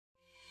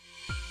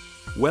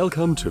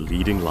Welcome to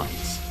Leading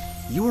Lights.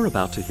 You are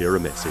about to hear a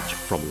message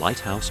from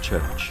Lighthouse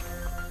Church.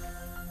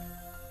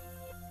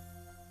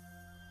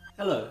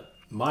 Hello,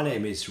 my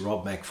name is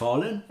Rob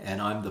McFarlane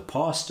and I'm the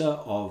pastor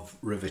of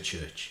River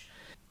Church.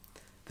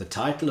 The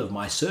title of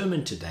my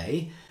sermon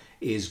today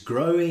is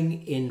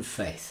Growing in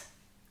Faith.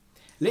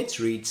 Let's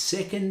read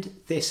 2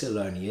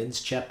 Thessalonians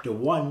chapter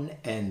 1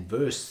 and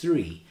verse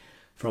 3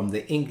 from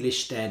the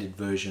English Standard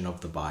Version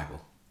of the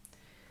Bible.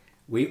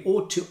 We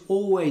ought to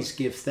always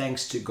give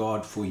thanks to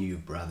God for you,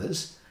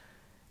 brothers,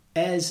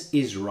 as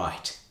is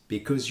right,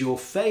 because your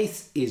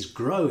faith is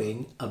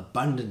growing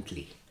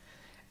abundantly,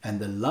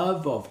 and the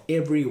love of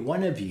every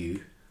one of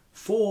you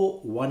for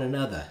one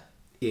another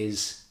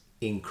is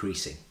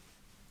increasing.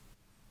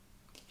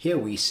 Here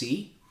we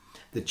see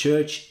the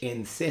church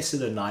in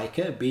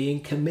Thessalonica being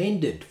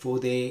commended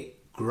for their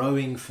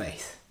growing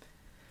faith.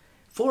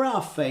 For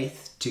our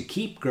faith to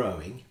keep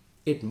growing,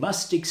 it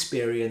must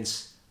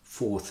experience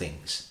four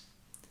things.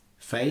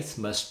 Faith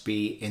must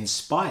be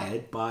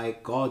inspired by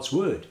God's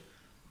word.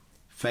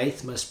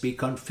 Faith must be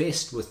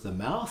confessed with the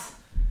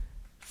mouth.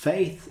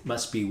 Faith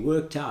must be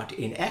worked out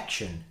in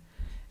action.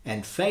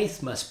 And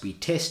faith must be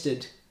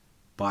tested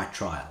by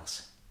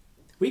trials.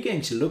 We're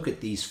going to look at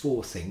these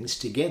four things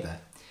together.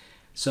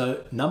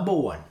 So, number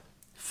one,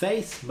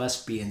 faith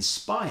must be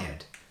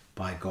inspired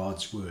by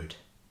God's word.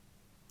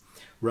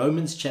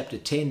 Romans chapter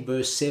 10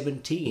 verse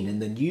 17 in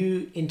the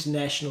New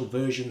International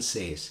Version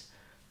says,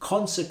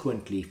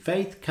 "Consequently,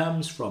 faith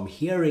comes from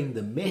hearing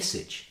the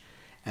message,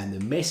 and the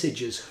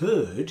message is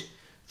heard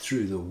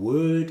through the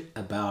word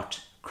about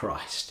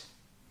Christ."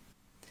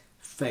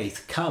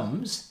 Faith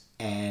comes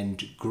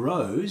and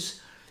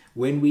grows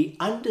when we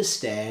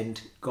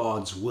understand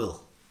God's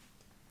will.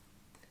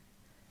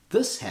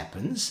 This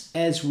happens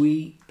as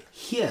we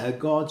hear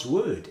God's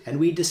word and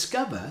we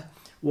discover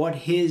what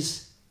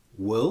His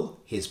will,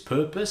 His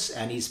purpose,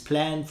 and His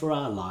plan for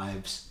our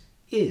lives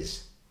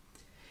is.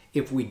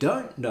 If we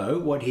don't know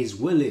what His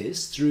will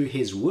is through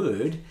His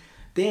word,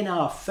 then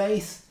our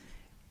faith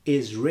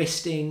is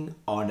resting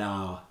on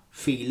our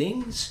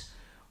feelings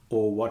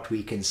or what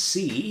we can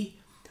see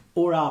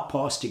or our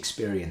past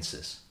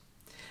experiences.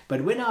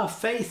 But when our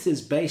faith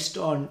is based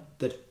on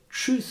the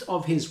truth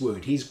of His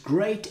word, His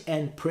great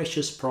and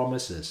precious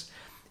promises,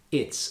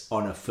 it's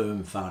on a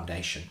firm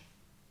foundation.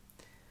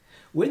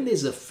 When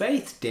there's a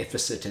faith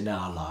deficit in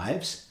our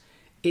lives,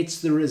 it's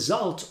the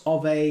result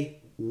of a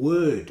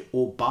word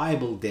or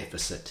Bible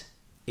deficit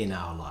in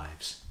our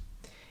lives.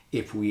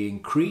 If we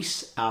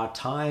increase our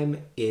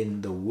time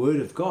in the Word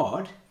of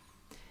God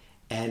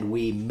and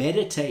we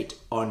meditate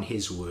on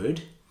His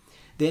word,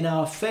 then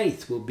our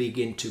faith will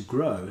begin to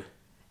grow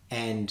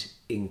and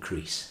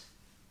increase.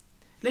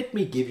 Let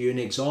me give you an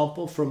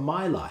example from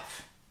my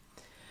life.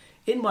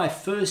 In my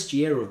first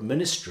year of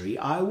ministry,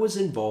 I was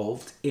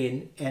involved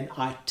in an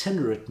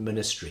itinerant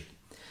ministry.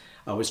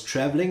 I was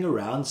traveling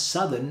around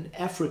southern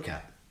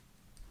Africa.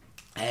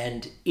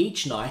 And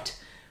each night,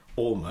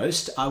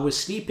 almost, I was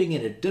sleeping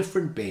in a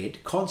different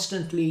bed,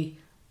 constantly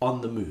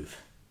on the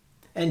move.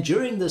 And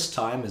during this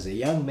time, as a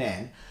young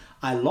man,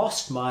 I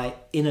lost my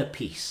inner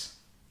peace.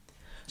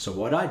 So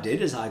what I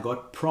did is I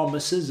got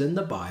promises in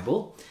the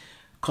Bible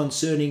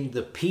concerning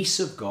the peace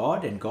of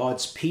God, and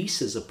God's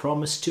peace is a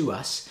promise to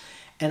us,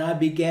 and I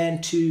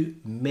began to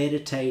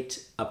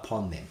meditate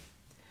upon them.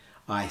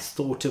 I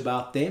thought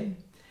about them,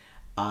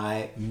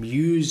 I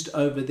mused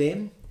over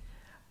them,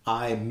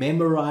 I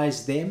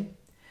memorized them,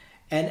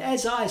 and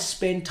as I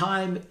spent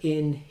time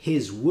in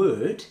His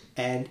word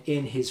and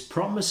in His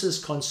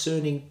promises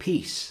concerning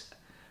peace,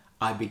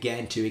 I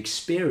began to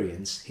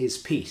experience His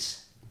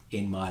peace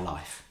in my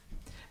life.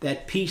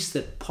 That peace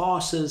that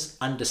passes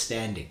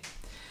understanding.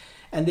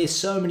 And there's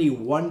so many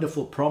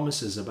wonderful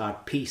promises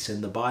about peace in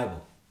the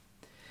Bible.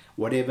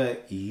 Whatever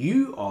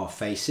you are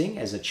facing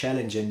as a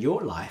challenge in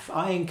your life,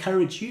 I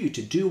encourage you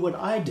to do what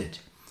I did.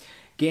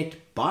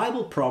 Get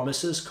Bible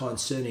promises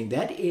concerning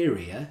that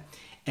area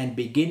and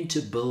begin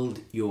to build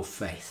your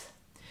faith.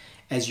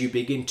 As you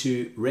begin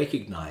to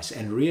recognize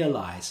and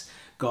realize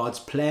God's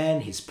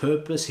plan, His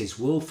purpose, His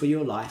will for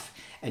your life,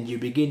 and you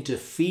begin to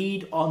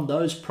feed on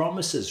those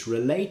promises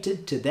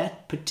related to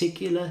that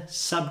particular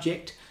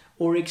subject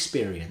or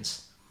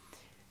experience,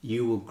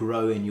 you will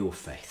grow in your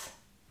faith.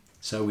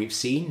 So we've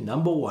seen,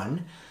 number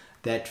one,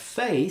 that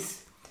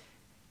faith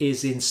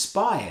is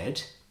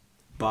inspired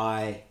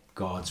by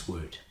God's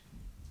word.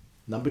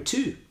 Number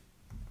two,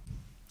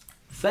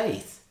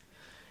 faith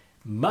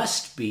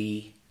must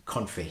be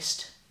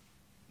confessed.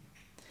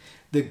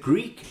 The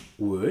Greek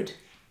word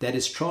that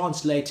is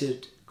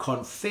translated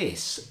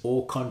confess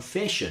or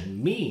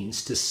confession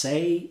means to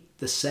say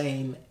the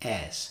same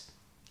as.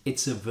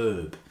 It's a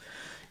verb.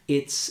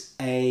 It's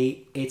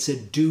a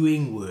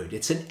doing word.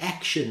 It's an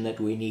action that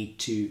we need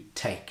to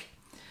take.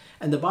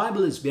 And the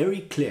Bible is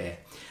very clear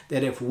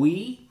that if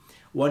we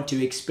want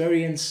to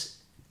experience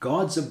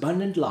God's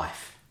abundant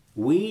life,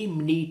 we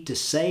need to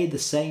say the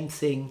same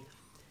thing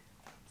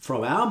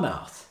from our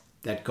mouth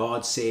that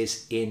God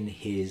says in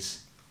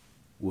His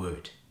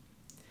word.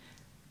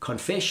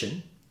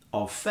 Confession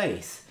of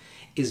faith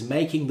is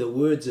making the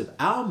words of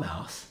our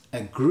mouth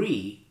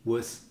agree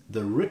with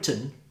the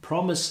written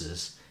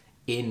promises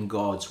in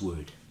God's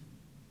word.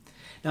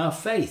 Now,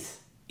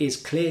 faith is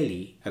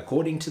clearly,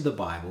 according to the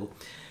Bible,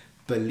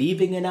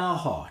 believing in our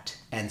heart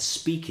and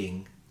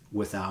speaking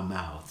with our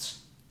mouths.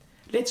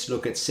 Let's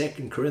look at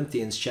 2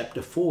 Corinthians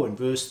chapter 4 and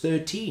verse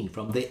 13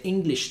 from the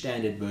English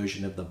Standard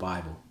Version of the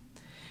Bible.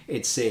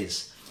 It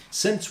says,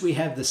 "Since we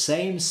have the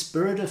same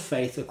spirit of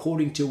faith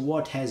according to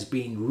what has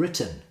been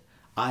written,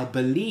 I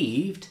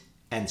believed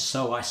and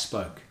so I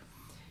spoke.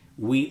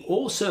 We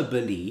also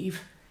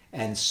believe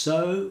and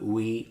so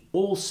we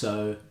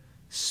also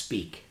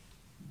speak."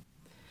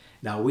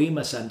 Now we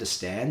must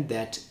understand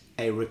that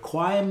a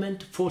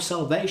requirement for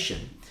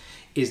salvation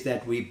is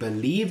that we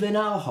believe in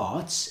our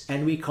hearts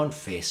and we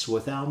confess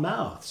with our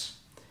mouths.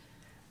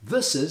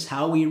 This is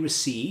how we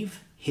receive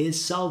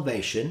His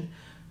salvation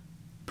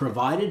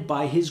provided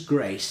by His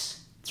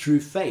grace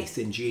through faith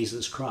in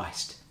Jesus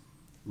Christ.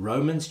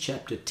 Romans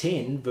chapter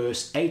 10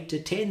 verse 8 to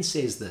 10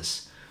 says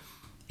this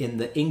in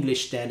the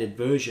English Standard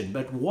Version.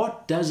 "But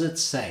what does it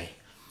say?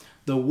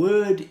 The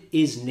word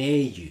is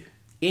near you,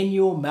 in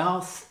your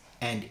mouth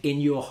and in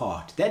your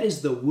heart." That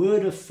is the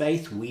word of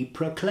faith we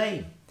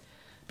proclaim.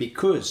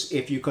 Because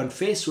if you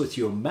confess with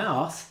your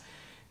mouth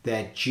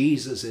that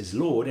Jesus is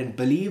Lord and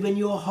believe in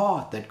your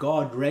heart that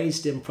God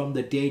raised Him from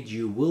the dead,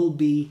 you will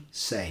be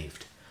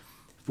saved.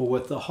 For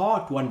with the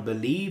heart one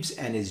believes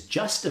and is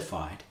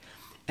justified,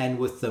 and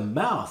with the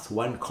mouth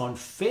one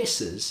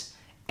confesses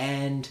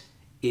and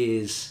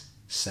is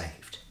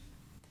saved.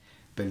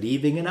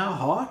 Believing in our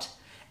heart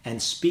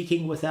and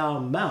speaking with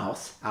our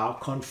mouth, our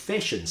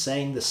confession,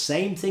 saying the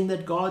same thing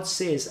that God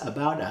says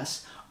about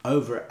us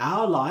over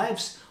our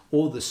lives,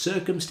 or the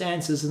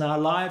circumstances in our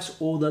lives,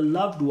 or the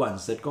loved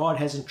ones that God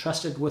has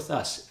entrusted with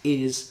us,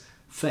 is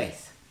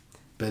faith.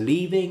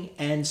 Believing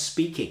and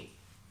speaking.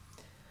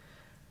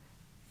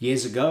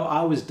 Years ago,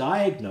 I was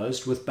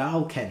diagnosed with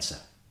bowel cancer.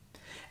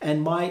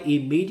 And my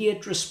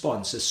immediate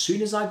response, as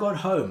soon as I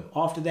got home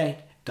after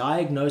that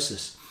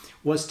diagnosis,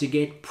 was to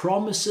get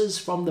promises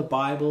from the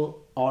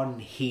Bible on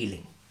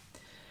healing.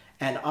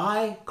 And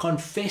I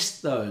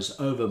confessed those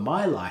over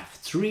my life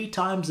 3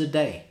 times a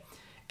day,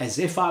 as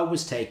if I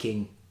was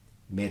taking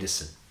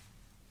medicine.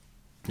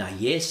 Now,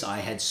 yes, I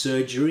had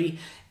surgery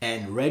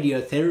and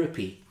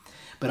radiotherapy,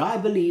 but I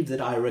believe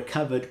that I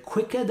recovered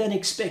quicker than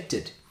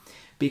expected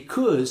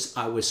because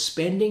I was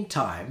spending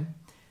time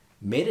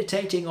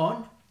meditating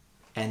on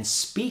and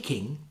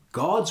speaking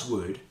God's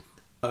word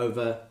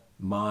over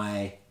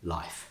my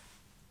life.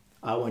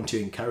 I want to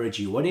encourage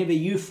you, whatever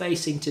you're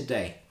facing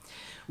today,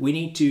 we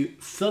need to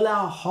fill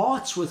our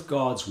hearts with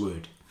God's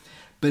word.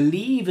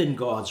 Believe in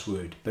God's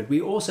word, but we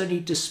also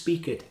need to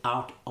speak it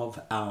out of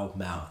our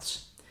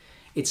mouths.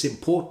 It's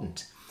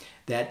important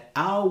that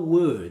our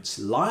words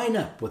line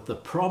up with the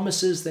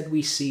promises that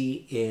we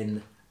see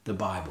in the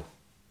Bible.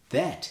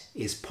 That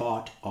is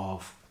part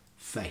of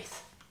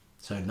faith.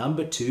 So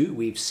number 2,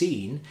 we've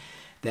seen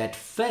that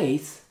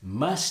faith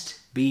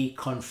must be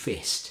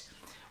confessed.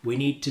 We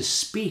need to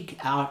speak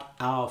out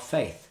our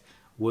faith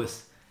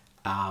with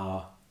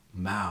our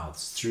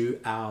mouths, through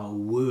our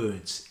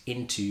words,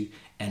 into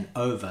and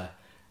over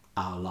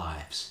our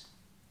lives.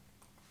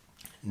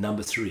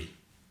 Number 3,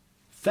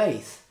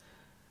 faith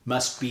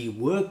must be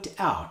worked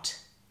out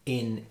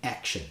in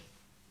action.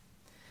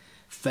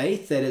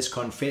 Faith that is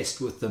confessed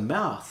with the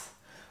mouth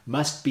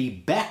must be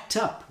backed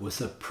up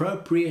with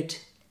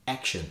appropriate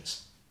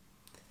actions.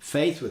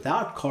 Faith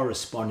without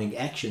corresponding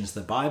actions,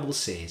 the Bible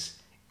says,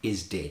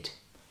 is dead.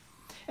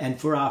 And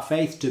for our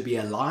faith to be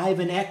alive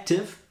and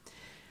active,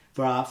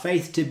 for our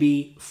faith to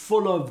be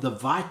full of the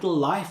vital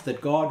life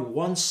that God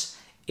wants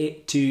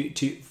it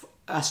to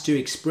us to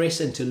express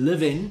and to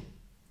live in,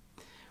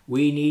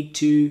 we need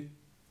to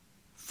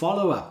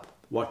follow up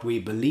what we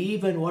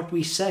believe and what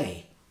we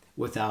say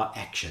with our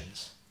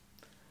actions.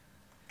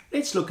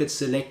 Let's look at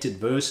selected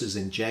verses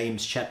in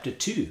James chapter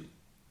 2.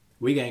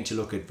 We're going to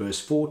look at verse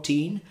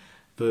 14,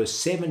 verse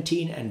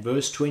 17 and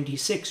verse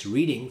 26,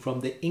 reading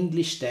from the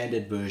English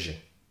Standard Version.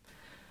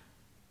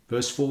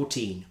 Verse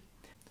 14.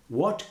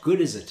 "What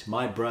good is it,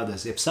 my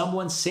brothers, if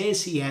someone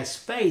says he has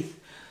faith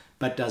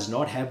but does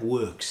not have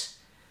works?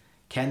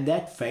 Can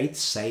that faith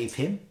save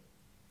him?"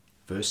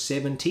 Verse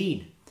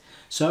 17.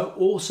 "So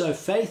also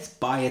faith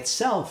by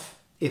itself,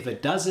 if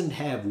it doesn't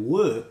have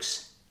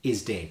works,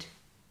 is dead."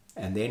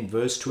 And then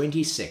verse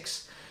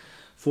 26.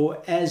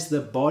 "For as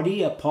the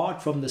body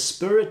apart from the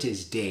spirit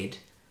is dead,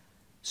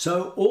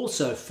 so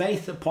also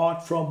faith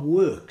apart from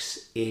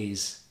works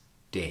is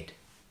dead."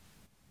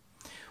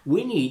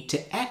 We need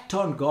to act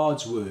on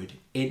God's word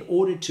in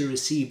order to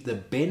receive the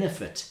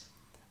benefit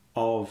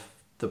of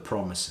the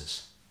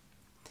promises.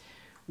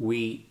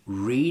 We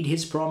read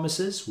His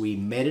promises, we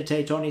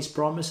meditate on His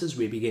promises,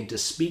 we begin to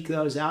speak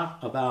those out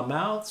of our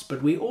mouths,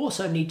 but we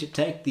also need to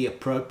take the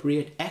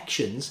appropriate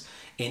actions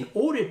in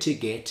order to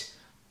get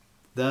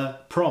the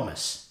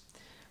promise,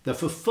 the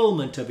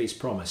fulfillment of His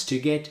promise, to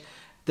get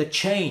the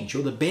change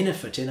or the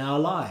benefit in our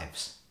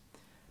lives.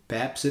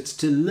 Perhaps it's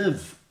to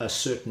live a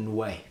certain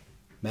way.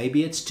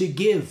 Maybe it's to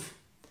give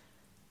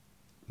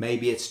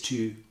Maybe it's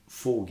to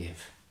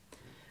forgive.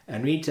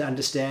 And we need to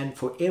understand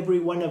for every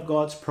one of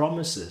God's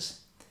promises,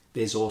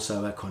 there's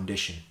also a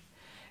condition.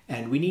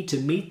 And we need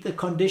to meet the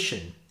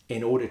condition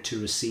in order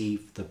to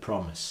receive the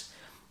promise.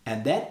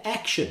 And that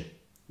action,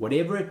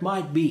 whatever it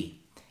might be,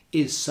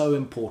 is so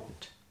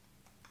important.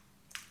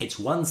 It's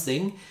one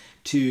thing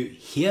to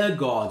hear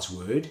God's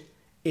word.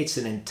 It's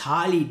an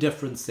entirely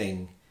different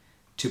thing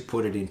to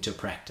put it into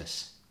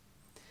practice.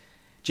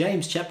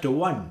 James chapter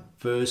 1,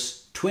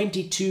 verse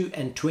 22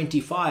 and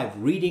 25,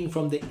 reading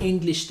from the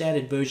English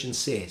Standard Version,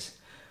 says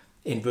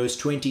in verse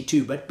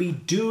 22, "But be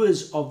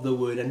doers of the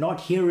word and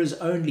not hearers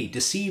only,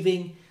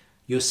 deceiving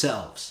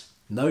yourselves."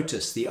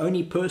 Notice, the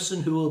only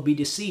person who will be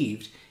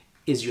deceived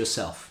is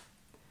yourself.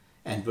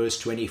 And verse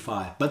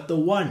 25, "But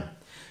the one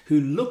who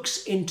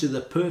looks into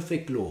the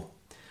perfect law,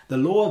 the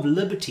law of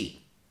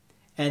liberty,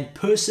 and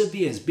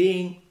perseveres,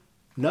 being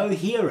no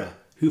hearer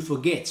who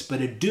forgets,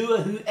 but a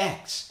doer who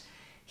acts,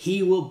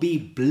 he will be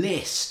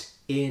blessed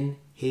in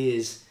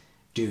his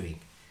doing."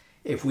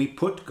 If we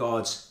put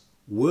God's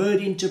word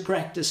into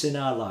practice in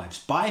our lives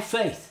by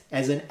faith,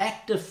 as an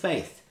act of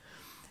faith,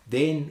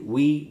 then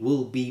we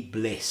will be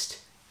blessed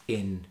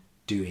in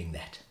doing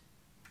that.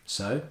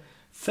 So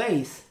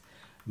faith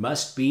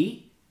must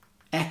be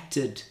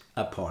acted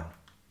upon.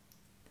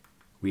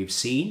 We've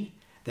seen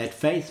that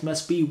faith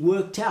must be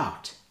worked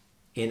out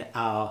in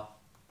our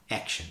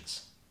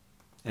actions.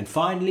 And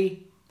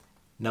finally,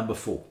 number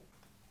 4,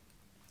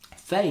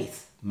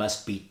 faith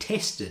must be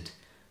tested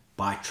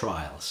by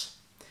trials.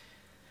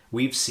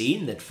 We've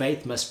seen that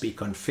faith must be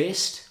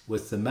confessed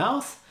with the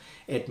mouth,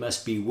 it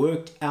must be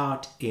worked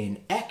out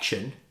in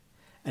action,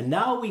 and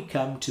now we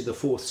come to the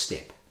 4th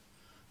step.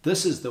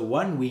 This is the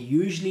one we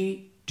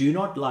usually do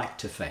not like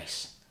to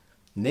face.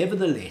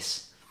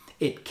 Nevertheless,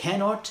 it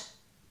cannot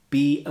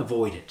be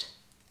avoided.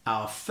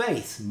 Our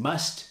faith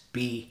must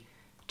be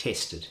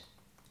tested.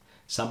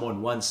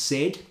 Someone once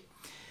said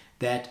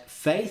that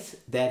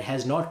faith that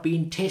has not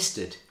been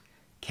tested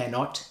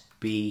cannot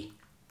be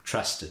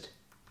trusted.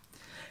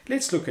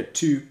 Let's look at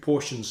 2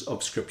 portions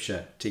of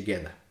scripture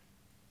together.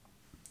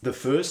 The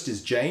first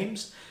is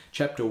James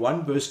chapter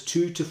 1 verse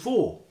 2 to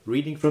 4,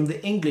 reading from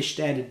the English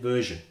Standard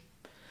Version.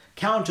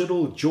 "Count it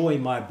all joy,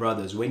 my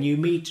brothers, when you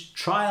meet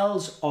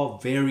trials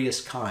of various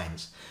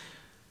kinds.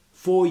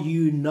 For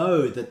you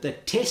know that the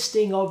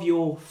testing of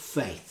your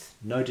faith,"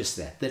 notice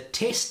that, "the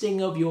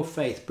testing of your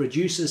faith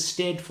produces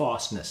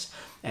steadfastness,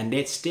 and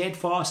let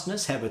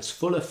steadfastness have its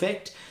full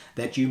effect,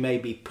 that you may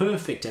be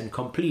perfect and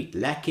complete,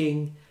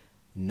 lacking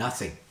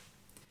nothing."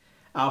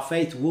 Our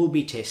faith will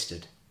be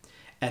tested,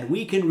 and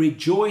we can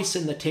rejoice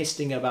in the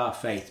testing of our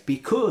faith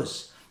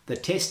because the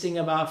testing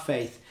of our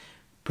faith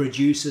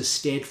produces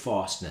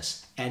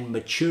steadfastness and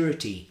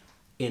maturity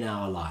in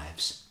our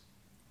lives.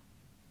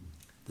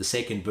 The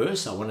second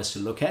verse I want us to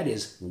look at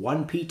is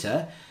 1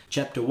 Peter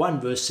chapter 1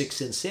 verse 6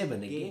 and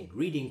 7, again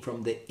reading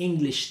from the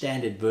English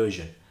Standard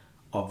Version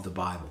of the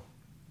Bible.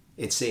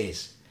 It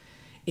says,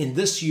 "In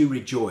this you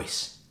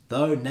rejoice,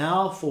 though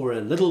now for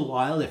a little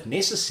while, if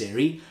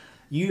necessary,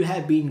 you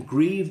have been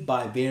grieved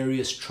by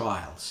various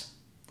trials,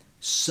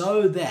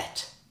 so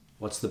that,"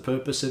 what's the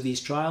purpose of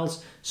these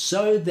trials?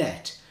 "So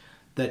that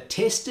the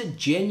tested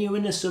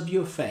genuineness of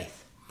your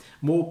faith,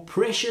 more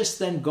precious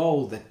than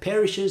gold that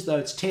perishes though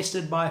it's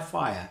tested by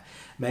fire,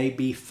 may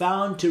be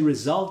found to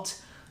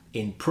result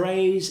in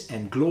praise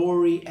and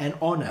glory and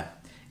honor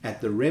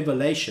at the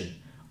revelation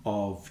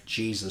of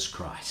Jesus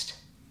Christ."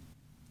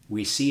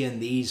 We see in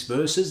these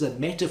verses a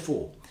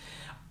metaphor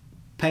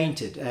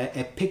painted,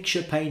 a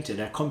picture painted,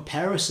 a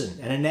comparison,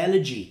 an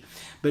analogy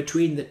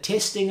between the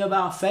testing of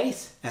our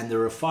faith and the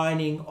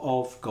refining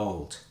of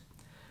gold.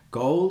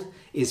 Gold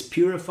is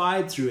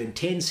purified through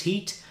intense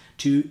heat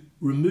to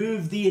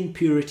remove the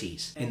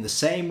impurities. In the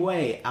same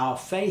way, our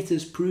faith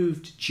is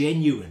proved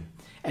genuine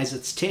as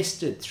it's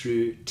tested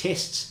through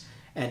tests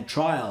and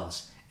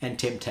trials and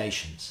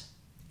temptations.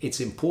 It's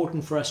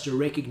important for us to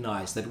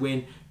recognize that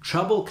when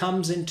trouble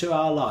comes into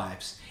our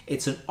lives,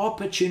 it's an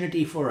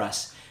opportunity for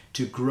us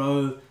to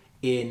grow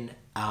in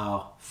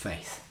our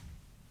faith.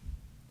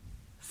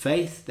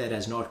 Faith that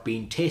has not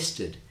been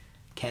tested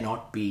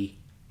cannot be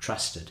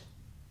trusted.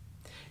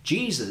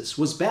 Jesus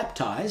was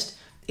baptized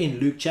in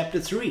Luke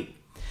chapter 3,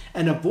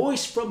 and a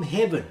voice from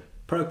heaven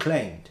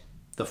proclaimed,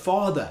 the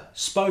Father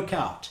spoke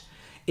out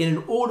in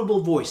an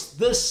audible voice,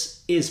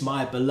 "This is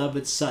my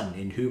beloved Son,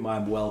 in whom I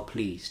am well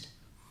pleased."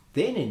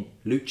 Then in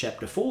Luke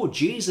chapter 4,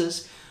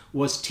 Jesus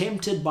was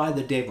tempted by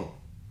the devil.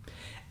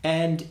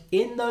 And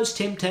in those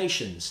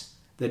temptations,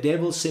 the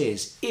devil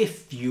says,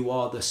 "If you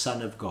are the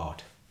Son of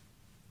God."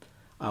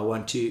 I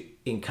want to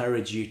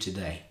encourage you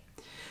today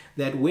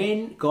that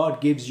when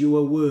God gives you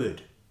a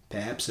word,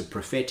 perhaps a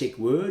prophetic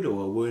word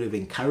or a word of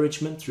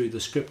encouragement through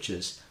the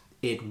scriptures,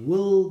 it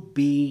will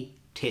be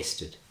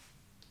tested.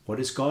 What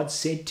has God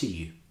said to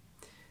you?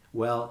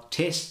 Well,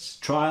 tests,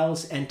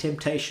 trials, and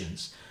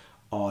temptations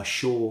are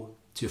sure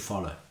to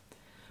follow.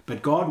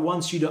 But God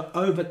wants you to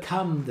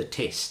overcome the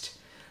test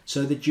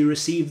so that you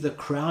receive the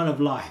crown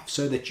of life,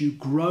 so that you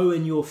grow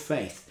in your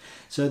faith,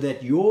 so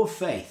that your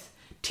faith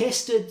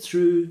tested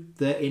through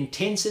the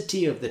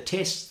intensity of the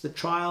tests, the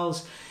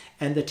trials,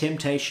 and the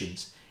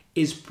temptations,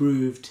 is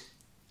proved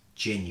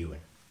genuine.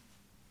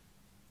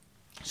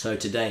 So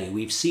today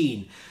we've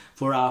seen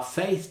for our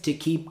faith to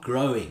keep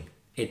growing,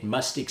 it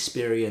must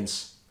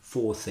experience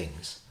 4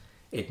 things.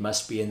 It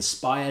must be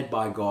inspired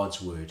by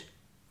God's word.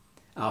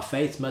 Our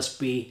faith must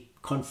be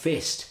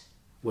confessed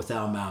with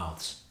our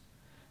mouths.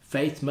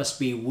 Faith must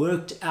be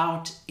worked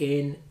out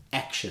in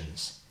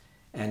actions,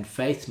 and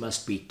faith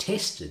must be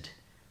tested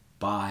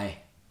by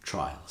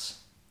trials.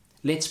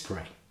 Let's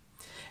pray.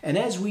 And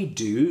as we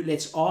do,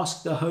 let's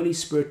ask the Holy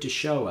Spirit to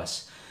show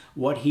us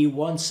what he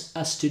wants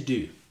us to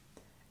do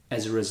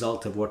as a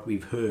result of what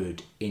we've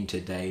heard in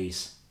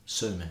today's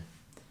sermon.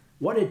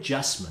 What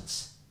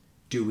adjustments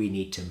do we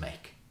need to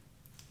make?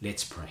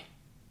 Let's pray.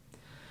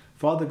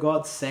 Father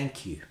God,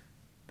 thank you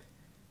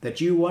that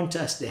you want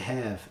us to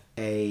have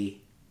a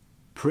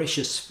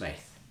precious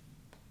faith,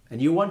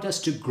 and you want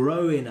us to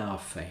grow in our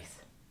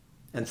faith.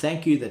 And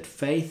thank you that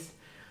faith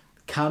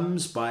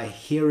comes by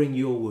hearing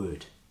your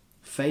word.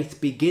 Faith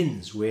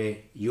begins where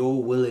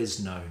your will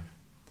is known.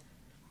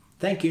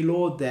 Thank you,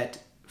 Lord,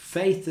 that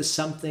faith is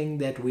something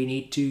that we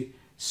need to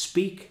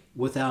speak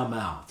with our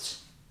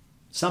mouths,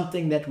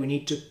 something that we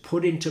need to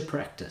put into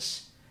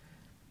practice.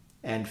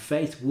 And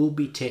faith will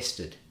be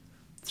tested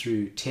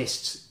through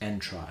tests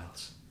and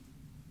trials.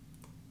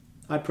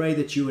 I pray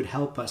that you would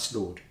help us,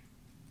 Lord,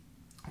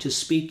 to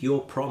speak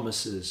your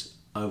promises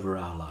over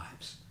our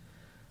lives.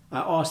 I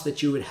ask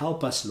that you would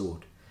help us,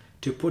 Lord,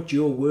 to put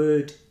your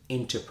word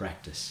into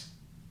practice.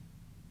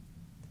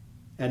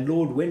 And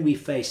Lord, when we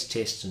face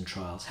tests and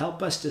trials,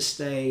 help us to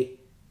stay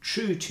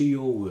true to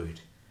your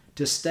word,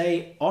 to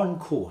stay on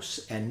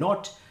course and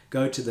not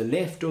go to the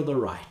left or the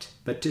right,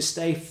 but to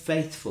stay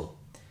faithful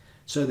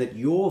so that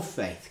your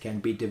faith can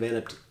be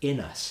developed in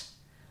us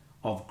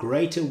of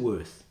greater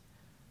worth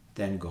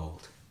than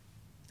gold.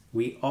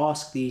 We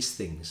ask these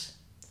things.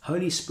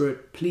 Holy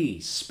Spirit,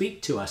 please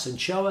speak to us and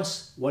show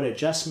us what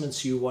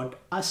adjustments you want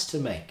us to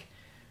make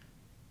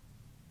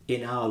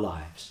in our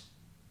lives,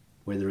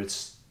 whether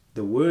it's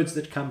the words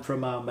that come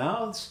from our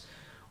mouths,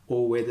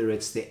 or whether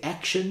it's the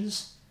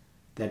actions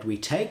that we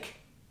take,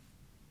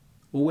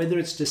 or whether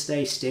it's to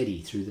stay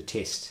steady through the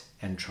test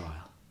and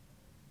trial.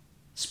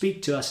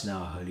 Speak to us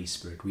now, Holy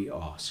Spirit, we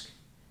ask.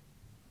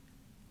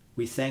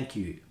 We thank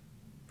you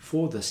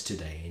for this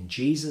today. In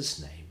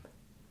Jesus' name,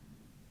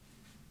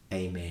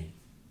 amen.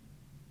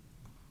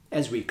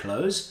 As we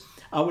close,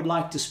 I would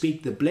like to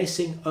speak the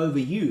blessing over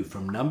you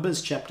from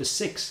Numbers chapter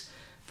 6,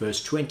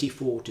 verse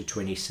 24 to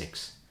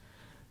 26.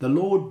 The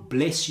Lord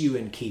bless you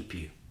and keep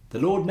you. The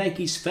Lord make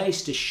his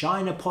face to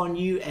shine upon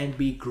you and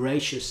be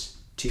gracious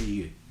to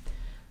you.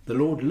 The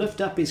Lord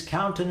lift up his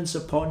countenance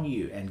upon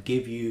you and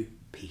give you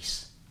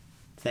peace.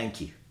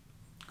 Thank you.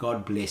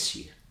 God bless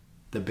you.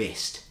 The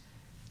best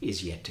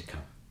is yet to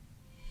come.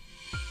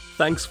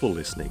 Thanks for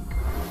listening.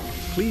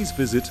 Please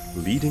visit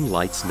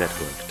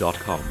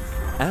leadinglightsnetwork.com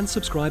and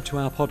subscribe to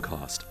our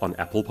podcast on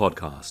Apple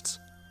Podcasts.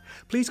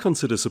 Please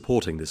consider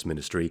supporting this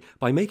ministry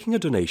by making a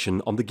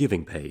donation on the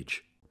giving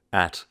page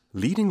at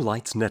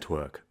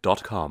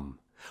leadinglightsnetwork.com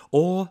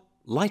or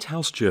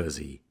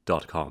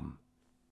lighthousejersey.com.